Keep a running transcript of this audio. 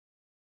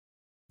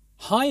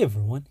Hi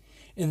everyone,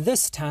 in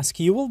this task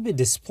you will be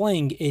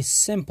displaying a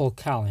simple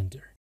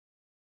calendar.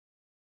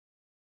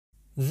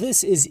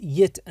 This is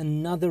yet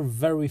another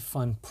very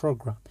fun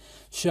program.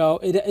 So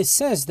it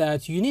says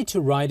that you need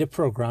to write a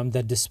program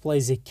that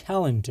displays a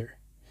calendar,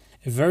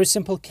 a very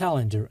simple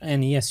calendar,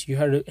 and yes, you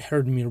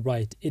heard me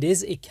right, it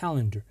is a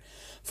calendar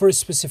for a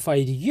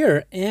specified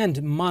year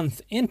and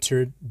month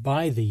entered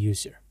by the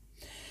user.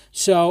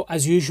 So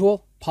as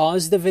usual,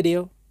 pause the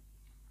video,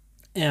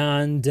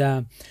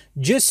 and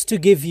just to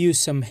give you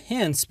some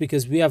hints,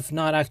 because we have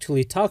not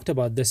actually talked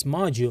about this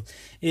module,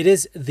 it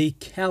is the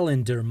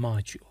calendar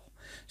module.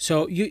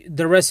 So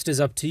the rest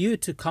is up to you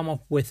to come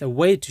up with a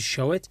way to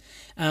show it,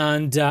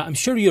 and I'm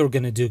sure you're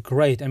going to do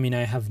great. I mean,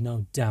 I have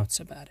no doubts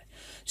about it.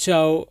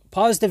 So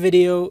pause the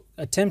video,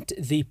 attempt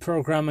the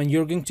program, and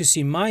you're going to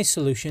see my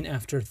solution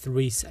after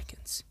 3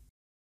 seconds.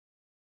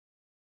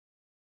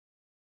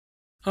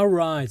 All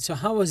right, so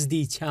how was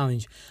the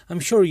challenge?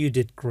 I'm sure you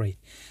did great.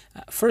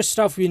 First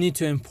off, we need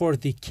to import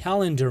the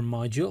calendar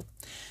module,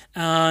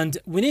 and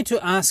we need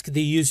to ask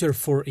the user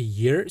for a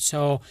year.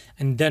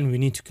 And then we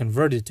need to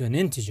convert it to an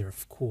integer,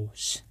 of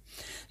course.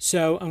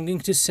 So I'm going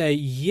to say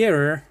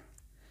year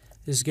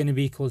is going to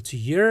be equal to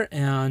year,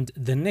 and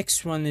the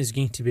next one is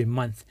going to be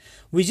month.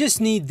 We just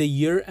need the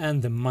year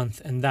and the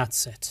month, and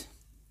that's it.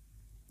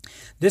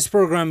 This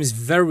program is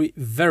very,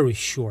 very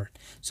short.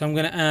 So I'm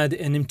going to add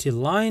an empty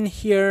line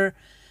here,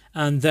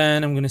 and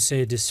then I'm going to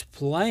say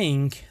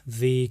displaying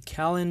the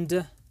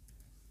calendar.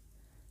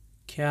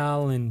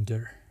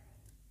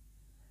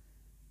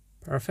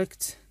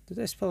 Perfect. Did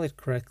I spell it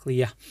correctly?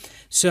 Yeah.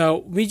 So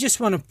we just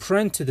want to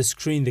print to the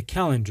screen the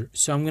calendar.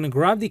 So I'm going to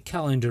grab the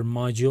calendar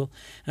module,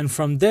 and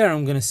from there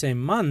I'm going to say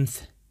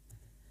month,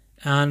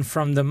 and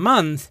from the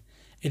month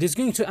it is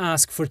going to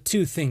ask for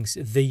two things,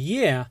 the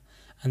year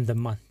and the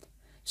month.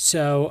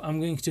 So I'm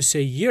going to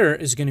say year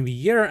is going to be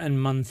year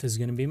and month is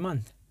going to be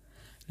month.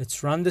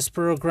 Let's run this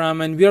program,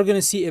 and we are going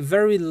to see a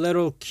very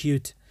little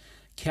cute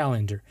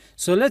calendar.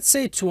 So let's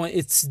say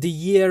it's the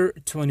year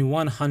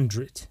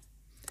 2100,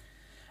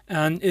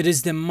 and it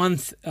is the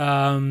month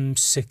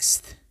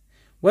 6th.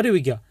 What do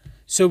we got?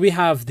 So we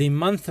have the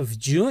month of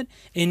June.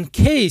 In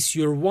case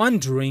you're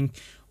wondering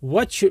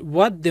what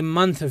the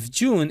month of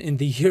June in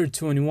the year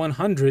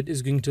 2100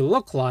 is going to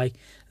look like,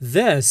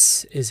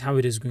 this is how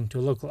it is going to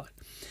look like.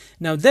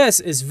 Now this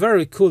is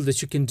very cool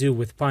that you can do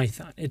with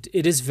Python.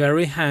 It is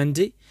very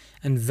handy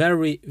and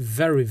very,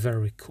 very,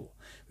 very cool.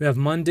 We have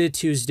Monday,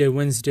 Tuesday,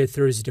 Wednesday,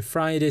 Thursday,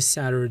 Friday,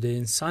 Saturday,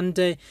 and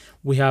Sunday.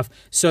 We have,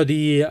 so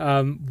the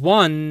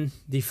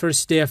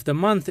first day of the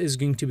month is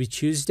going to be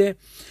Tuesday,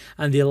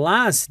 and the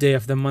last day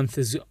of the month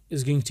is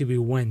going to be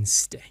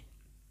Wednesday.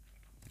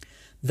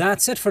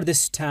 That's it for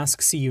this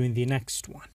task. See you in the next one.